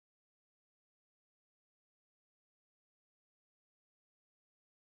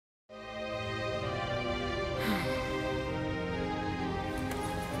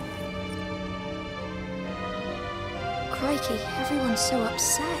Crikey, everyone's so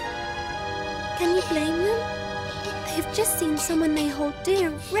upset. Can you blame them? They've just seen someone they hold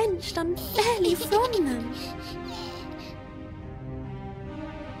dear wrenched unfairly from them.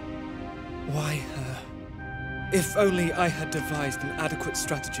 Why, if only I had devised an adequate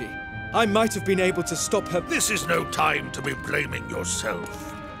strategy, I might have been able to stop her. This is no time to be blaming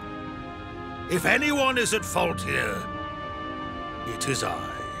yourself. If anyone is at fault here, it is I.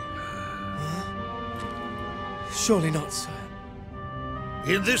 Surely not, sire.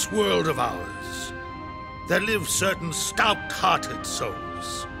 In this world of ours, there live certain stout-hearted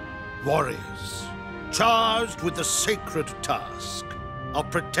souls, warriors, charged with the sacred task of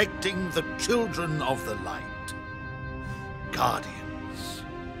protecting the children of the light, guardians.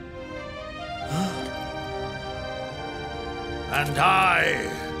 And I,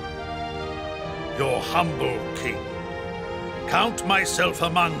 your humble king, count myself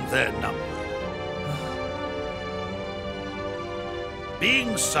among their number.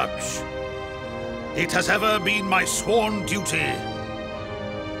 Being such, it has ever been my sworn duty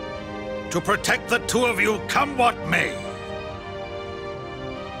to protect the two of you, come what may.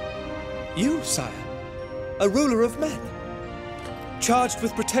 You, sire, a ruler of men, charged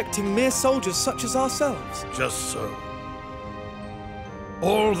with protecting mere soldiers such as ourselves. Just so.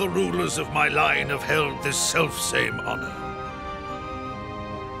 All the rulers of my line have held this self-same honor.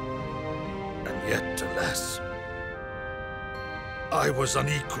 And yet, alas, I was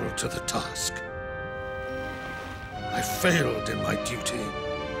unequal to the task. I failed in my duty,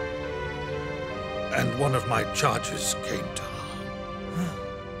 and one of my charges came to harm.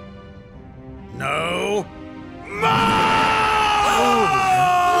 No.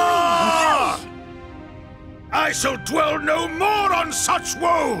 I shall dwell no more on such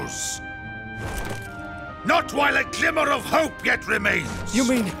woes! Not while a glimmer of hope yet remains. You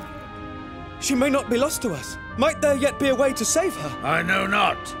mean she may not be lost to us? Might there yet be a way to save her? I know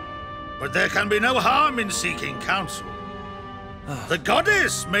not, but there can be no harm in seeking counsel. The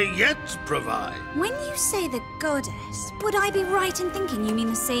goddess may yet provide. When you say the goddess, would I be right in thinking you mean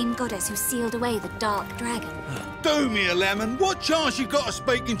the same goddess who sealed away the dark dragon? Do me a lemon. What chance you got of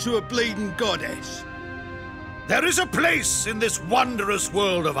speaking to a bleeding goddess? There is a place in this wondrous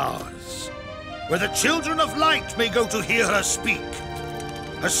world of ours where the children of light may go to hear her speak.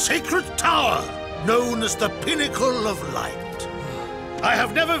 A sacred tower known as the Pinnacle of Light. I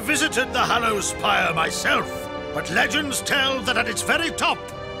have never visited the Hallow Spire myself, but legends tell that at its very top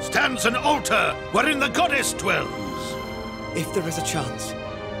stands an altar wherein the goddess dwells. If there is a chance,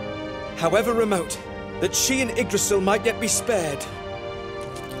 however remote, that she and Yggdrasil might yet be spared.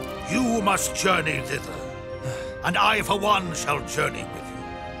 You must journey thither, and I, for one, shall journey with you.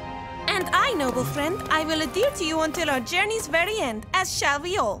 And I, noble friend, I will adhere to you until our journey's very end, as shall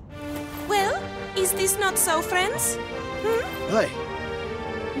we all. Well, is this not so, friends? Hey.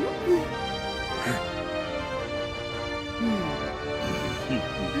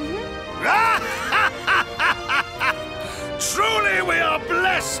 Truly we are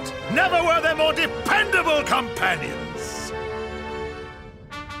blessed! Never were there more dependable companions!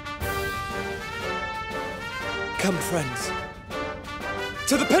 Come, friends,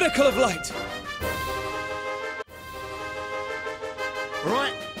 to the Pinnacle of Light!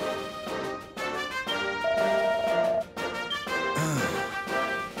 Right.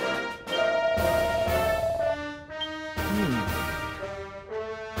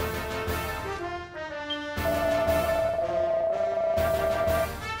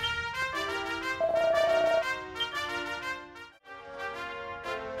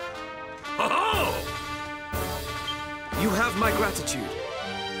 You have my gratitude.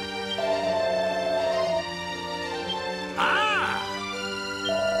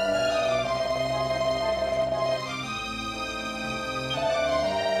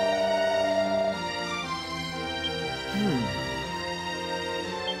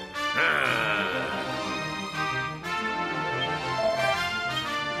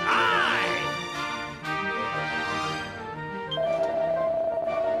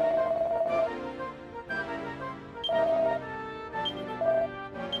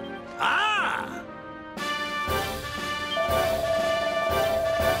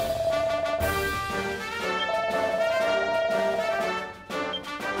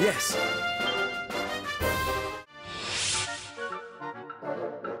 Yes.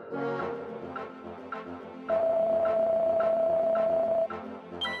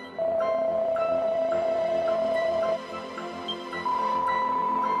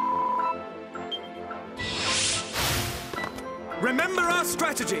 Remember our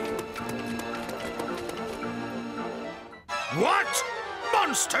strategy. What?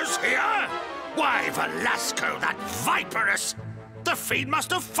 Monsters here? Why, Velasco, that viperous! The fiend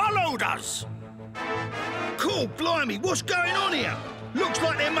must have followed us! Cool, blimey, what's going on here? Looks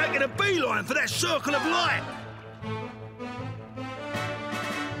like they're making a beeline for that circle of light.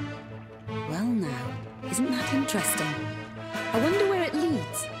 Well now, isn't that interesting? I wonder where it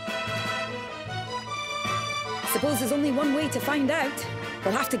leads. Suppose there's only one way to find out.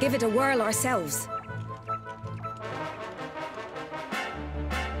 We'll have to give it a whirl ourselves.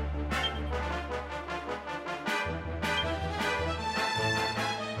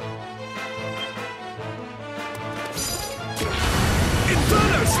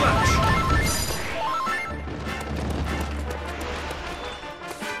 Inferno Slash!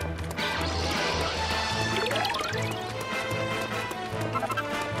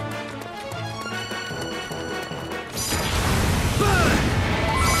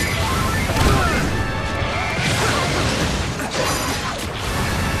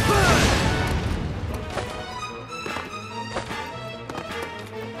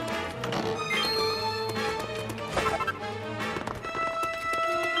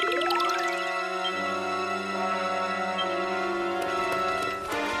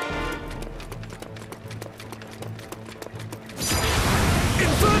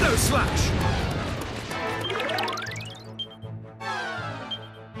 Inferno Slash!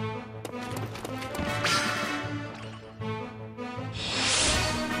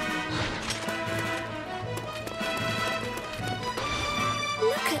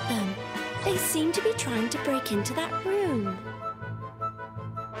 Look at them. They seem to be trying to break into that room.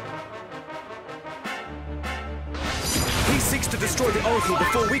 He seeks to destroy the Oracle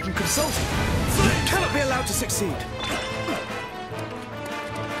before we can consult him. He cannot be allowed to succeed.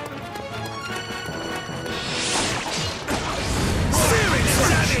 Searing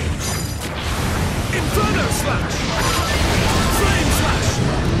Slash! Inferno Slash! Flame Slash!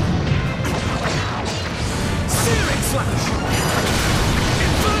 Searing Slash!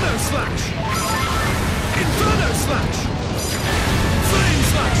 Inferno Slash! Inferno Slash! Flame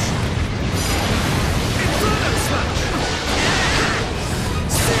Slash! Inferno Slash!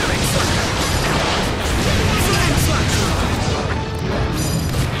 Searing Slash! Flame Slash!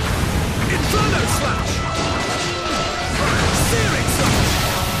 Inferno Slash! Searing Slash!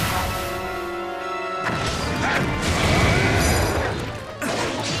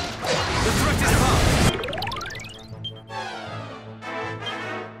 The threat is past.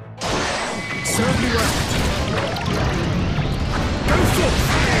 Serve me well. Go forth!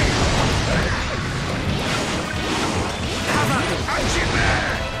 Have at them!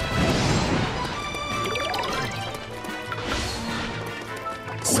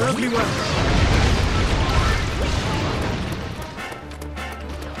 Serve me well.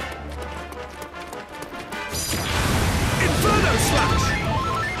 Inferno Slash!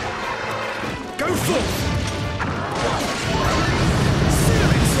 Go forth!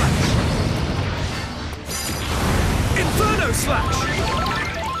 Searing Slash! Inferno Slash!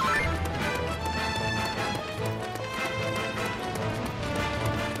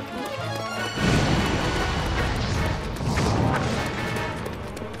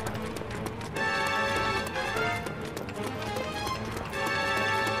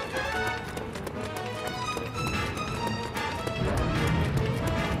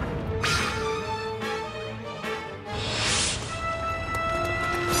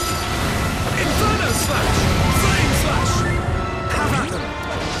 Inferno Slash! Flame Slash! Have at them!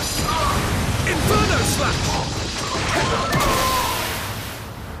 Inferno Slash!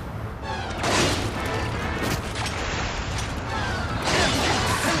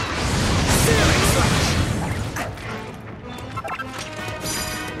 Searing Slash!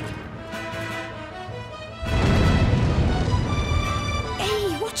 Hey,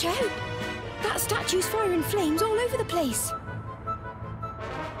 watch out! That statue's firing flames all over the place.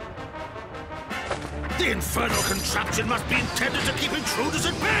 The infernal contraption must be intended to keep intruders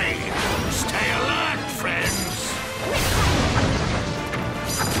at bay! Stay alert, friends!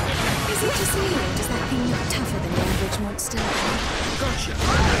 Is it just me, or does that thing look tougher than the average monster? Gotcha.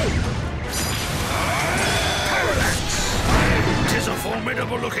 Tis a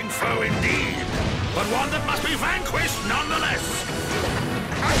formidable-looking foe indeed, but one that must be vanquished nonetheless!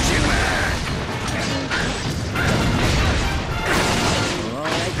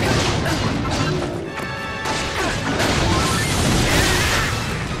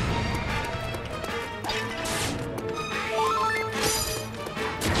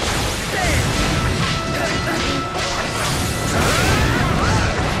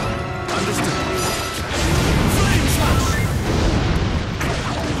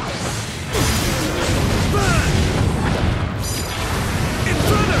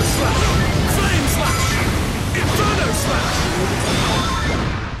 Inferno Slash!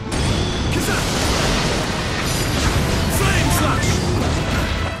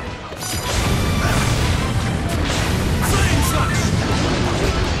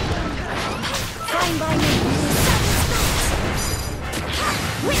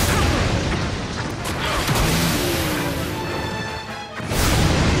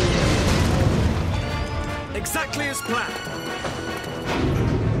 exactly as planned.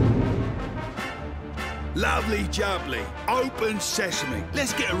 Lovely jubbly. Open sesame.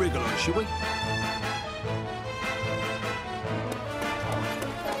 Let's get a wriggle on, shall we?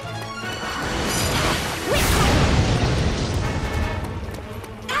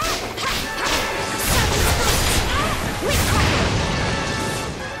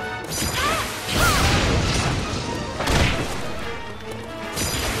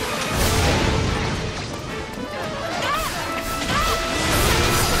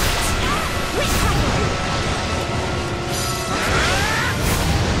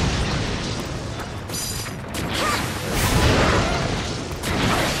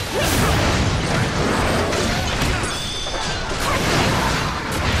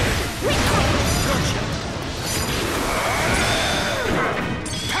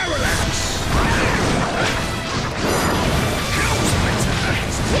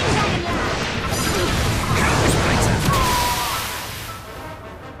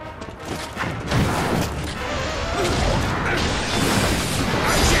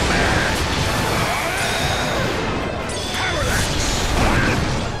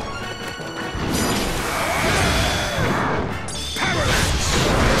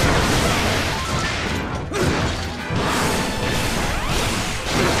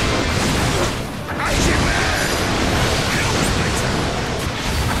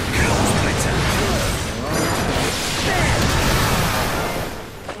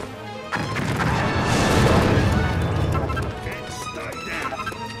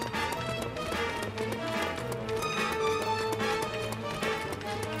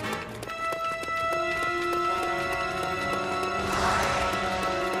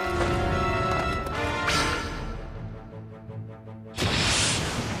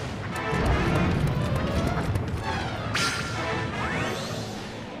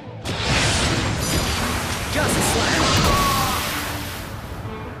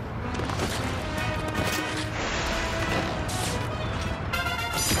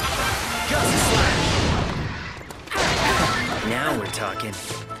 Now we're talking.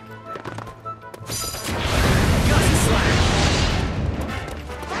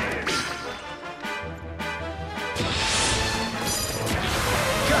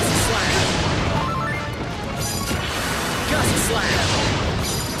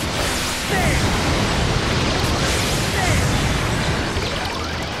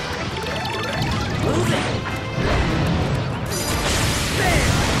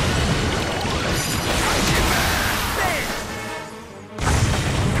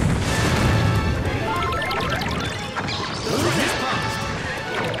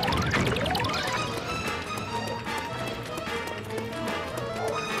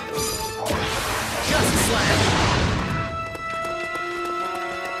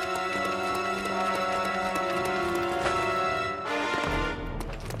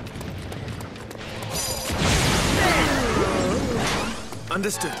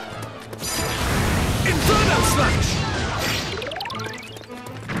 Understood. Inferno Slash!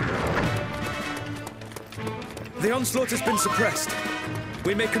 The onslaught has been suppressed.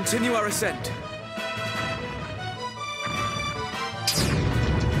 We may continue our ascent.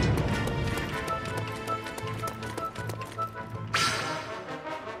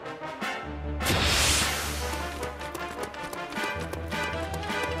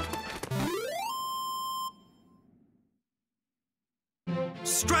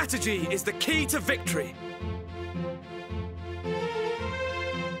 Strategy is the key to victory.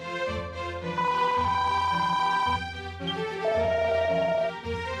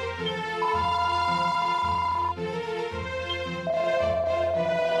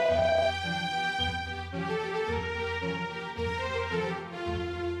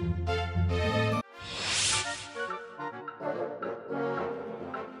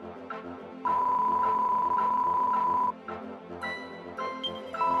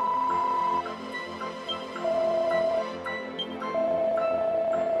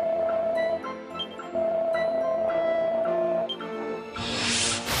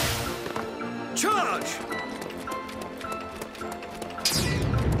 Charge!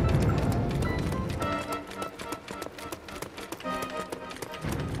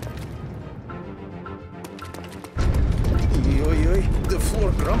 The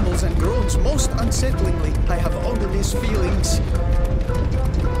floor grumbles and groans most unsettlingly. I have ominous feelings.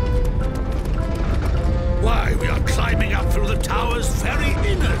 Why, we are climbing up through the tower's very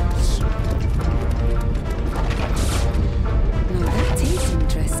innards. Now that is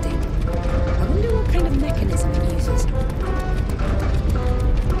interesting. I wonder what kind of mechanism it uses.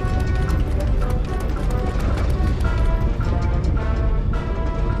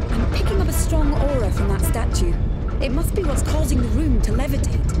 I'm picking up a strong aura from that statue. time to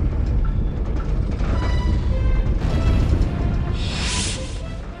levitate.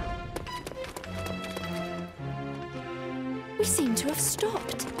 We seem to have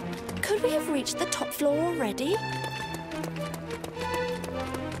stopped. Could we have reached the top floor already?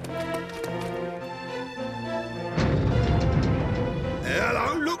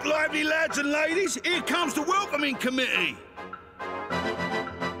 Hello, look lively, lads and ladies. Here comes the welcoming committee.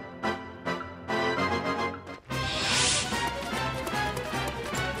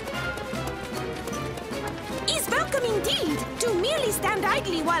 Is welcome indeed. To merely stand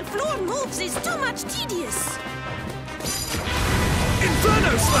idly while floor moves is too much tedious.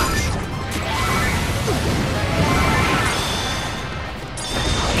 Inferno Slash!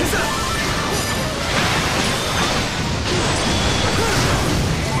 Is that...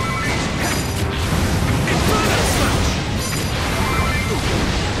 Inferno Slash!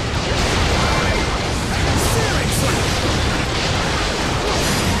 Searing Slash!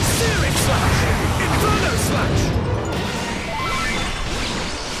 Searing Slash! Inferno Slash!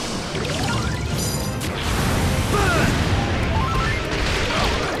 Burn!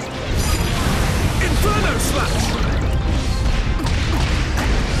 Inferno Slash!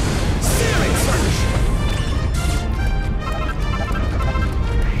 Searing Slash!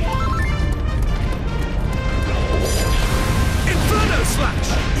 Inferno Slash!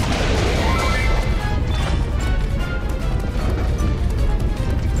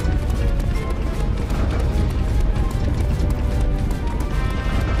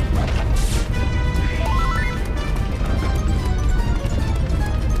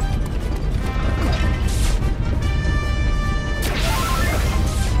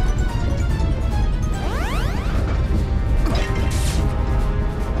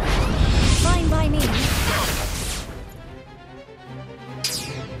 Fine by me.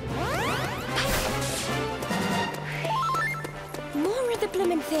 More of the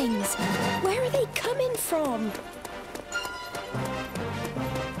bloomin' things. Where are they coming from?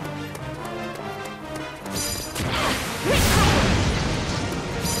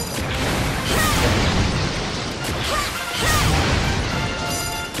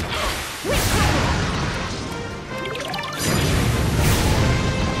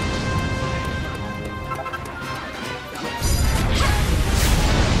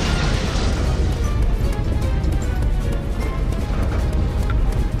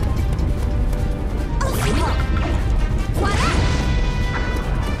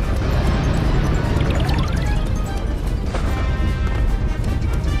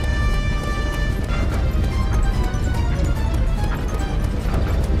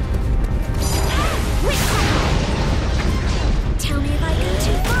 Tell me if I go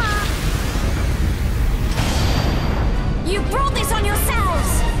too far. You brought this on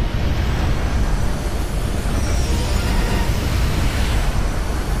yourselves.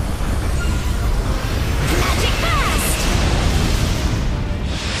 Magic burst.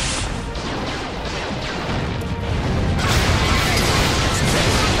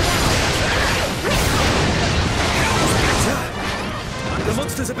 The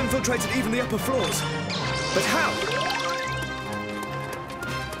monsters have infiltrated even the upper floors. But how?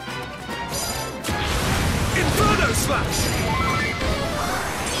 Inferno Slash!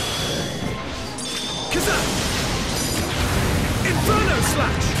 Kazam! Inferno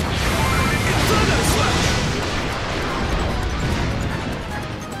Slash! Inferno Slash!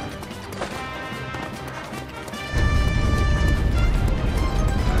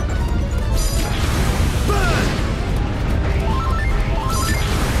 Burn!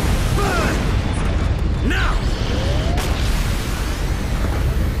 Burn! Now!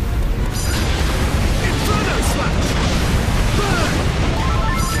 Inferno Slash! Burn!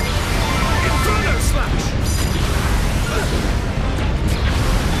 Inferno Slash!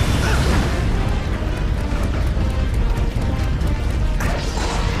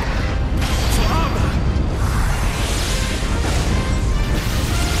 For armor!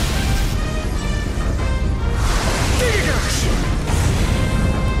 Gigash!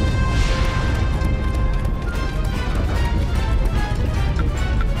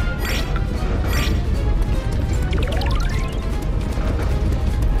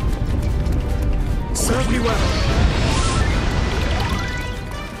 Serve me well.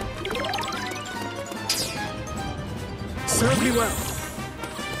 Serve me well.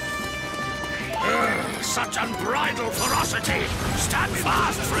 Such unbridled ferocity! Stand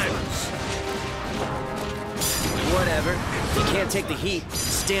fast, friends! Whatever. If you can't take the heat,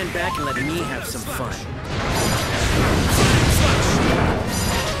 stand back and let me have some fun.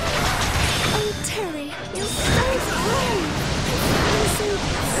 Oh, Terry, you're so strong. I'm so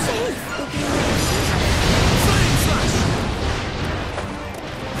safe with you. Flame Slash!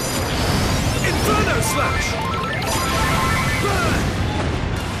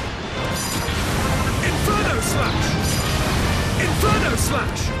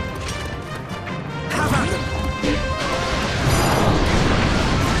 slash! Have at them!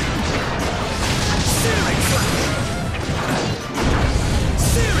 Searing slash!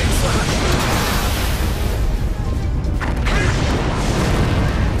 Searing slash!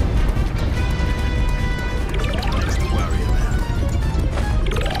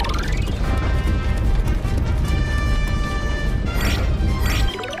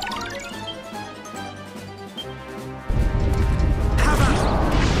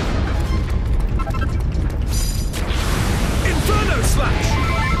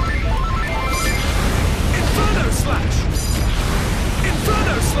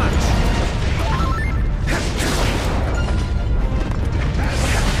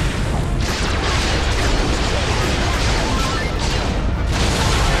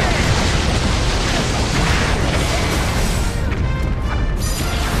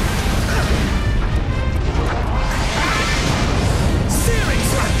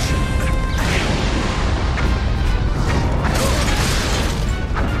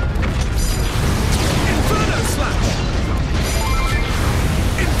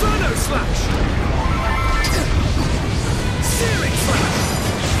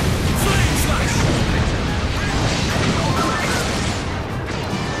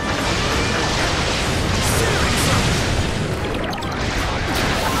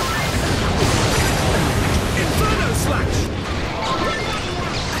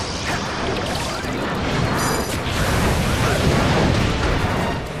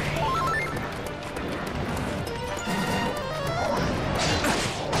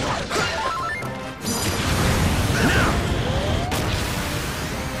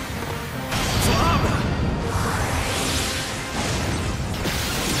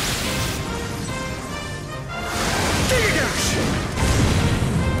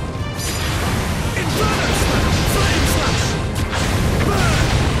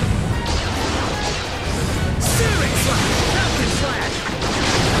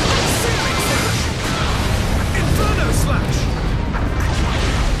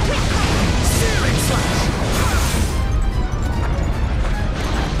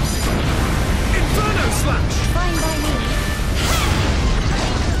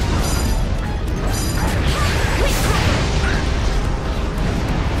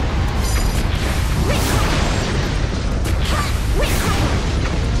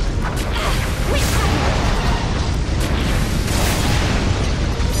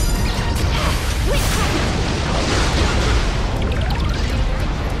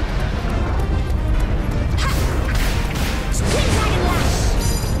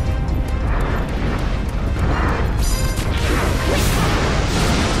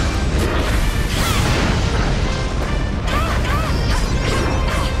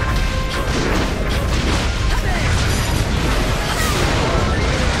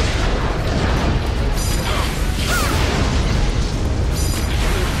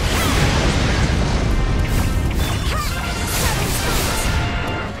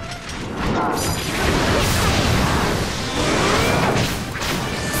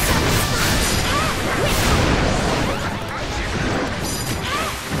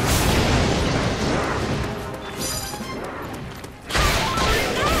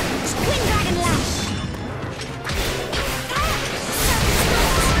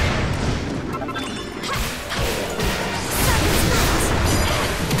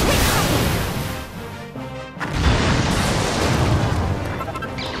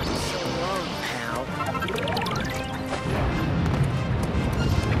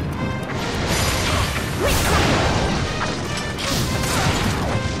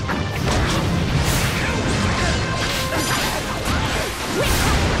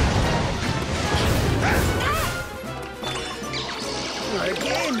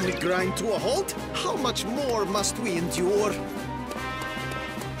 Grind to a halt? How much more must we endure?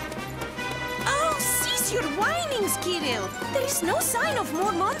 Oh, cease your whining, Skiril! There is no sign of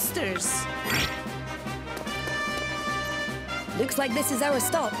more monsters. Looks like this is our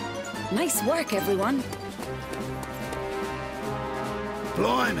stop. Nice work, everyone.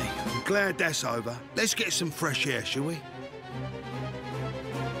 Blimey, I'm glad that's over. Let's get some fresh air, shall we?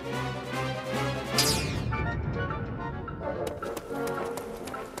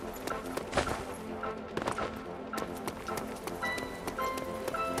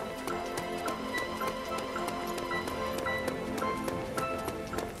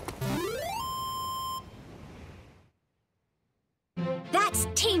 That's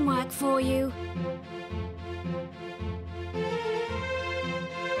teamwork for you.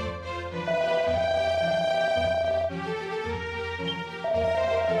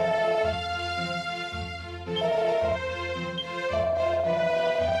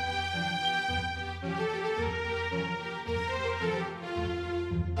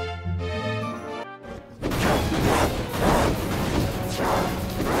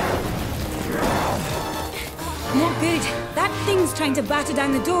 Not good. That thing's trying to batter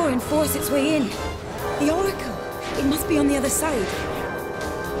down the door and force its way in. The Oracle. It must be on the other side.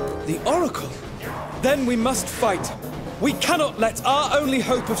 The Oracle? Then we must fight. We cannot let our only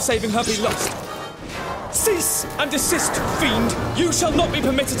hope of saving her be lost. Cease and desist, fiend! You shall not be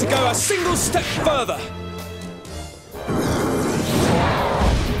permitted to go a single step further!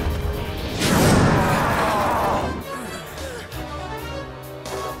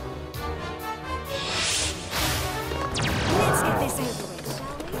 Let's get this over with,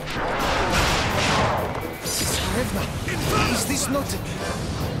 shall we? Is this not...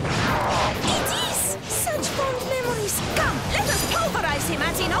 It is! Such fond memories! Come, let us pulverize him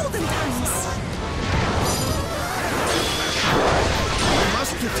as in olden times! You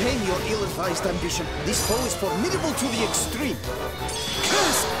must retain your ill-advised ambition. This foe is formidable to the extreme.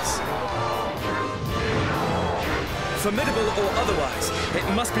 Curses! Formidable or otherwise, it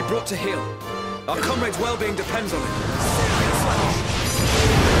must be brought to heel. Our comrade's well-being depends on it. Flame slash!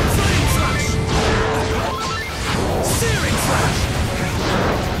 Searing slash!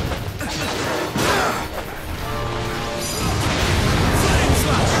 Flame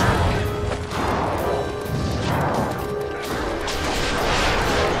slash!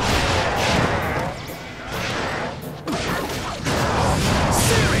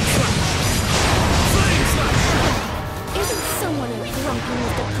 Searing slash! Flame slash! Isn't someone grumpy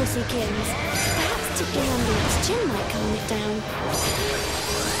with the pussykins? Perhaps tickling under its chin might calm it down.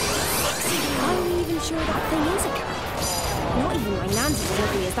 Are we even sure that thing is a cat? Not even my nan's as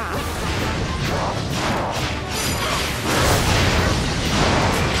ugly as that.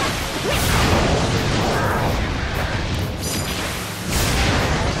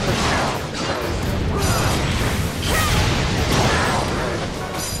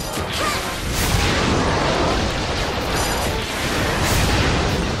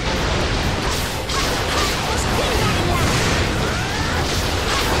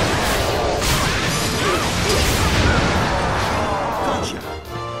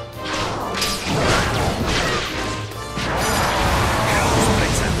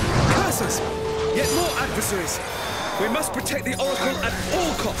 Yet more adversaries. We must protect the Oracle at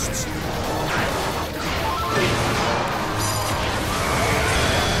all costs.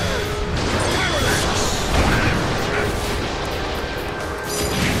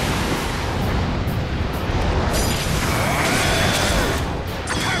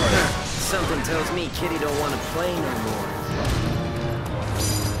 Something tells me Kitty don't want to play no more.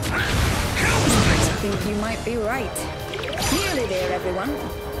 I think you might be right. Nearly there, everyone.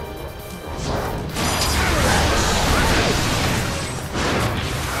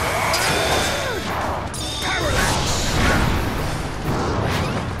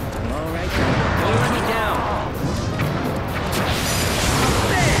 All right, don't let me down.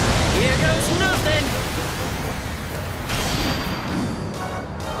 There, here goes nothing.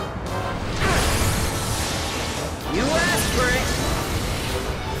 You asked for it.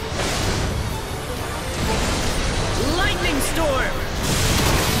 Lightning storm.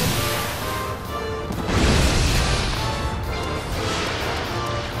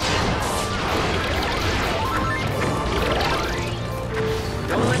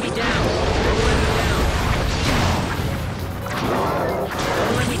 Don't let me down. Don't let me down.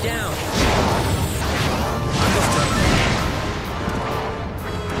 Don't let me down.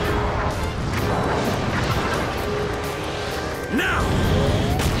 Now!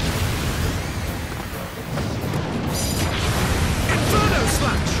 Inferno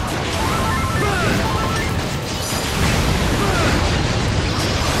slash! Burn! Burn!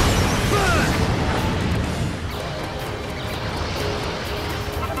 Burn!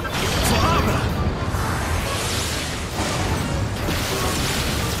 For armor!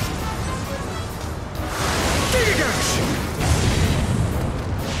 Gigash!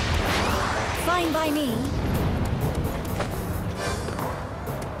 Fine by me.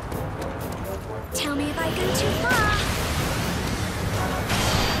 Tell me if I go too far.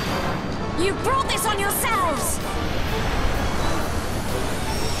 You brought this on yourselves!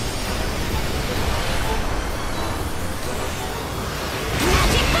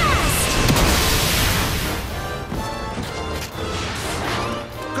 Magic burst!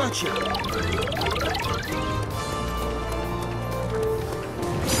 Gotcha.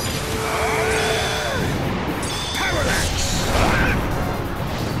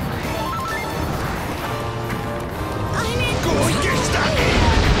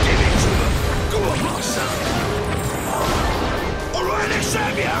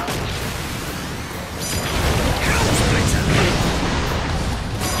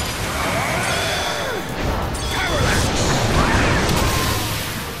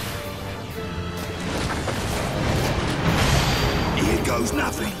 knows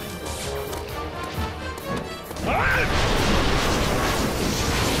nothing.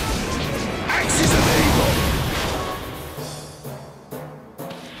 Axes of evil!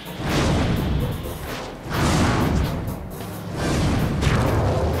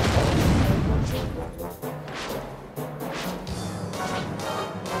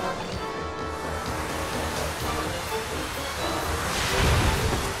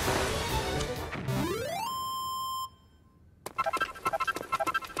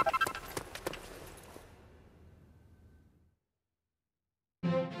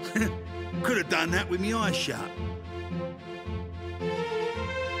 Could have done that with my eyes shut.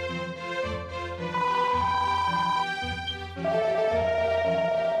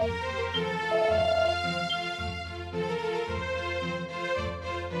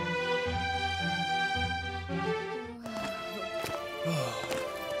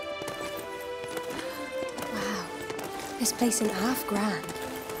 Wow, this place isn't half grand.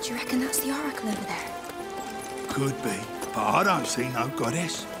 Do you reckon that's the Oracle over there? Could be, but I don't see no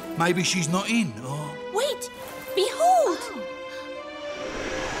goddess. Maybe she's not in, or... Wait! Behold!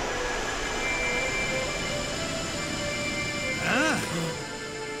 Ah.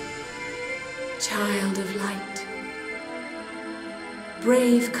 Child of light.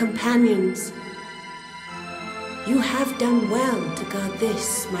 Brave companions. You have done well to guard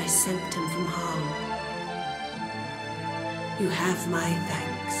this, my sanctum from harm. You have my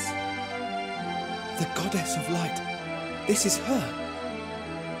thanks. The goddess of light. This is her.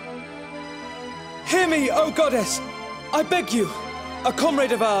 Hear me, O goddess! I beg you! A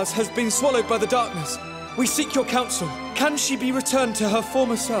comrade of ours has been swallowed by the darkness. We seek your counsel. Can she be returned to her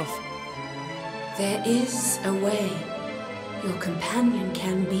former self? There is a way. Your companion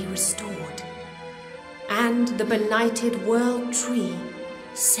can be restored. And the benighted world tree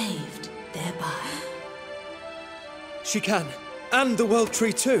saved thereby. She can. And the world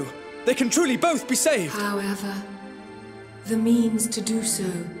tree too. They can truly both be saved. However, the means to do so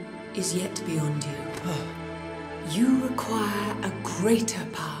is yet beyond you. You require a greater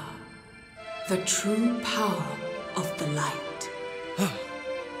power. The true power of the light.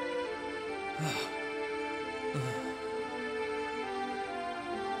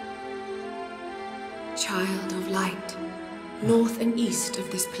 Child of light, north and east of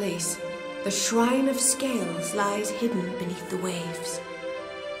this place, the Shrine of Scales lies hidden beneath the waves.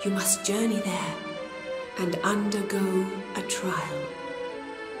 You must journey there and undergo a trial.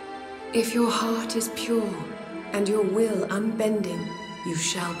 If your heart is pure and your will unbending, you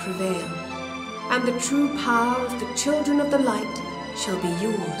shall prevail, and the true power of the children of the light shall be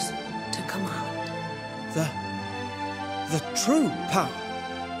yours to command. The true power?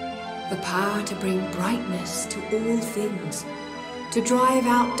 The power to bring brightness to all things, to drive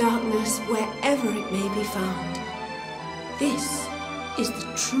out darkness wherever it may be found. This is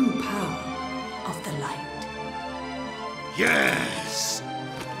the true power of the light. Yes!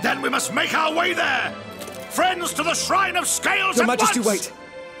 Then we must make our way there! Friends to the Shrine of Scales Your at Majesty, once! wait!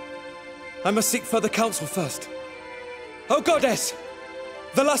 I must seek further counsel first. O goddess!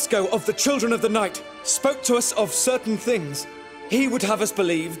 Velasco of the Children of the Night spoke to us of certain things. He would have us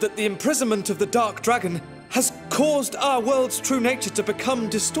believe that the imprisonment of the Dark Dragon has caused our world's true nature to become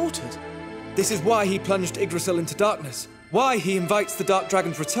distorted. This is why he plunged Yggdrasil into darkness. Why he invites the Dark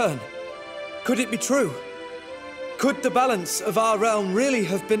Dragon's return. Could it be true? Could the balance of our realm really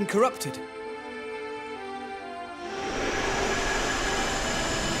have been corrupted?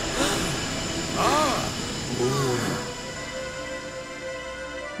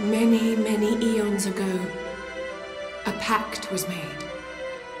 Many, many eons ago, a pact was made.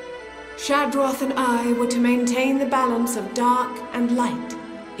 Shadroth and I were to maintain the balance of dark and light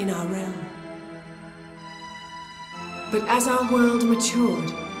in our realm. But as our world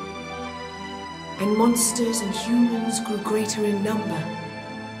matured, and monsters and humans grew greater in number,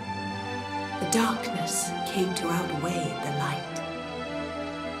 the darkness came to outweigh the light.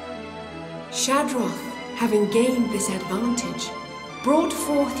 Shadroth, having gained this advantage, brought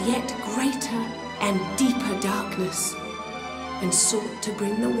forth yet greater and deeper darkness, and sought to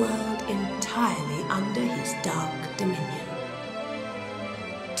bring the world entirely under his dark dominion.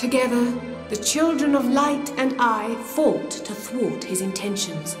 Together, the children of light and I fought to thwart his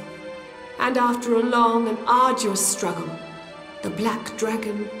intentions, and after a long and arduous struggle, the Black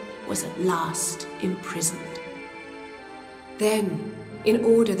Dragon was at last imprisoned. Then, in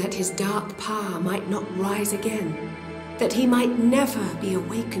order that his dark power might not rise again, that he might never be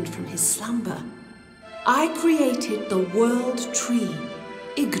awakened from his slumber, I created the world tree,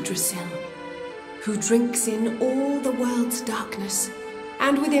 Yggdrasil, who drinks in all the world's darkness,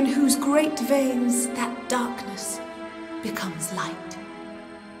 and within whose great veins that darkness becomes light.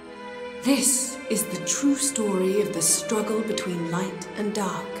 This is the true story of the struggle between light and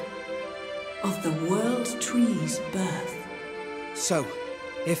dark, of the World Tree's birth. So,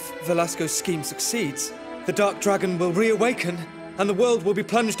 if Velasco's scheme succeeds, the Dark Dragon will reawaken, and the world will be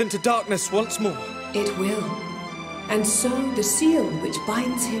plunged into darkness once more. It will. And so the seal which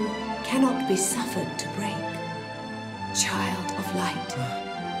binds him cannot be suffered to break. Child of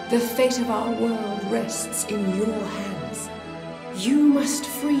light, the fate of our world rests in your hands. You must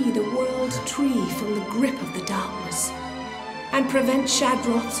free the World Tree from the grip of the darkness, and prevent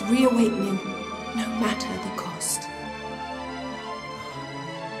Shadroth's reawakening, no matter the cost.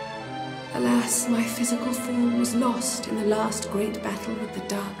 Alas, my physical form was lost in the last great battle with the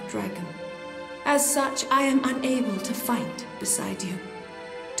Dark Dragon. As such, I am unable to fight beside you,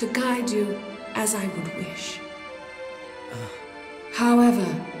 to guide you as I would wish. However,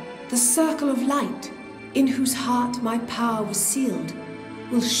 the Circle of Light, in whose heart my power was sealed,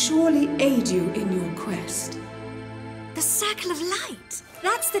 will surely aid you in your quest. The Circle of Light?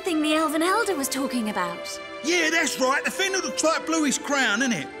 That's the thing the Elven Elder was talking about. Yeah, that's right. The thing that looks like Bluey's crown,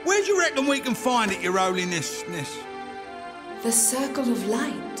 isn't it? Where do you reckon we can find it, Your Holiness? The Circle of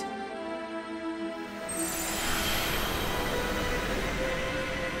Light.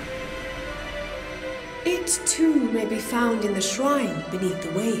 It too may be found in the shrine beneath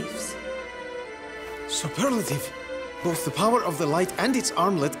the waves. Superlative. Both the power of the light and its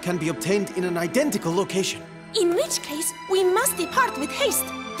armlet can be obtained in an identical location. In which case, we must depart with haste.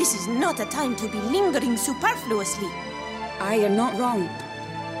 This is not a time to be lingering superfluously. Aye, you're not wrong.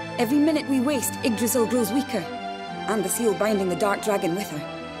 Every minute we waste, Yggdrasil grows weaker, and the seal binding the Dark Dragon with her.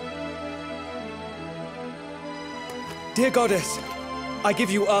 Dear Goddess, I give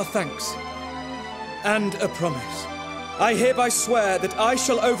you our thanks. And a promise. I hereby swear that I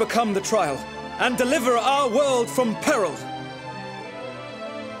shall overcome the trial and deliver our world from peril.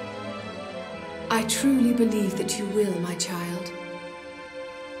 I truly believe that you will, my child.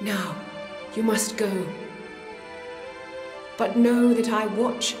 Now, you must go. But know that I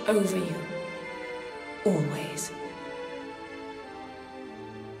watch over you. Always.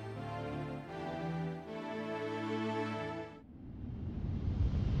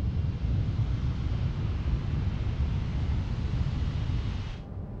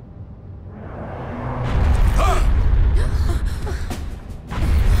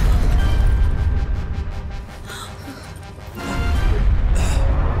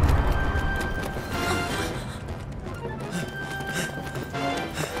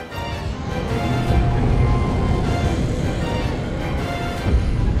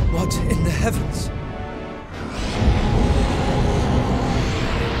 In the heavens.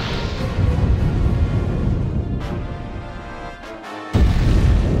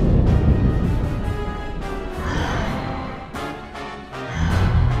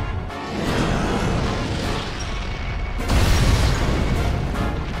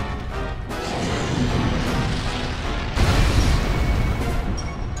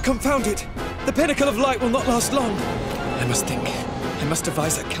 Confound it! The Pinnacle of Light will not last long. I must think. I must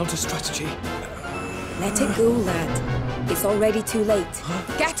devise a counter-strategy. Let it go, lad. It's already too late.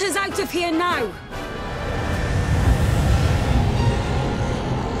 Get us out of here now!